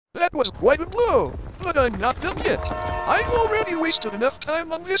That was quite a blow, but I'm not done yet. I've already wasted enough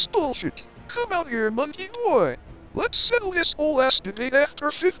time on this bullshit. Come out here, monkey boy. Let's settle this whole ass debate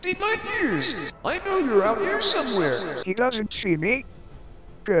after 59 years. I know you're out here somewhere. He doesn't see me.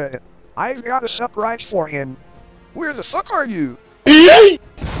 Good. I've got a surprise for him. Where the fuck are you? There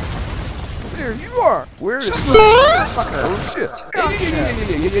you are. Where is the fucker? Oh shit.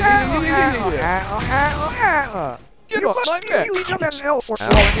 Get off my back! You dumb as hell for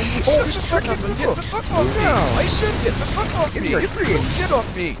swallowing in the hole. Get the fuck off me! I said get the fuck off me! Get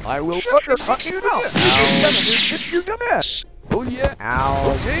off me! I will fuck your fucking mouth! You dumbass! Oh yeah!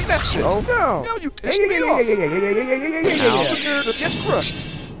 Ow! Okay, that's it! Oh no! Now you pissed me off! Now prepare to get crushed!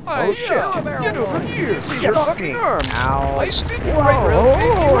 Oh shit! Get over here! Free your off fucking me! arm! Ow! I spin you right round,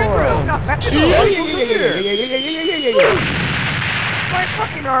 baby, right round! My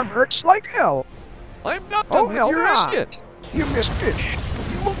fucking arm hurts like hell! I'm not done with your ass yet! You missed it!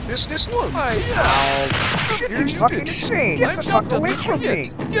 You won't miss this one! Ow! You're fucking insane! Get the fuck away from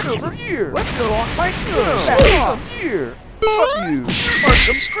me! Get over here! Let's go off my Get toes! off here! Fuck you! Here are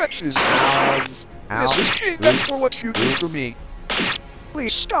some scratches! This is payback for what you did to me!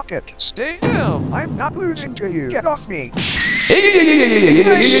 Please stop it! Stay down! I'm not losing to you! Get off me! I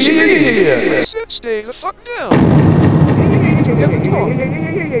said stay the fuck down!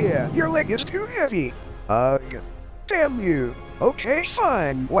 Your leg is too heavy! Damn you! Okay,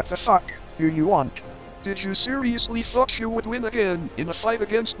 fine! What the fuck do you want? Did you seriously thought you would win again in a fight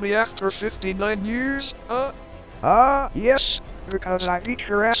against me after 59 years, huh? Yes, because I beat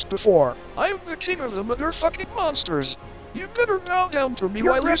your ass before. I'm the king of the motherfucking monsters! You better bow down to me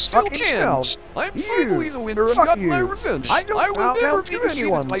Your while you breath still fucking can! smells. I'm You. finally the winner and Fuck got you. my revenge! I don't will bow never down be to defeated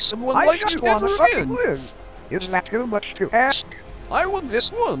anyone. by someone I like just you want ever to fucking again! live. Is that too much to ask? I won this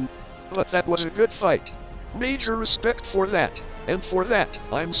one, but that was a good fight. Major respect for that, and for that,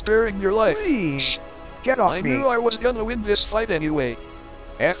 I'm sparing your life. Please, get off I me. knew I was gonna win this fight anyway.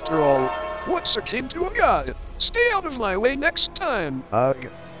 After all, what's akin to a god? Stay out of my way next time.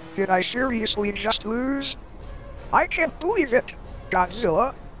 Did I seriously just lose? I can't believe it,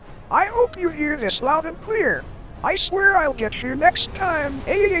 Godzilla. I hope you hear this loud and clear. I swear I'll get you next time.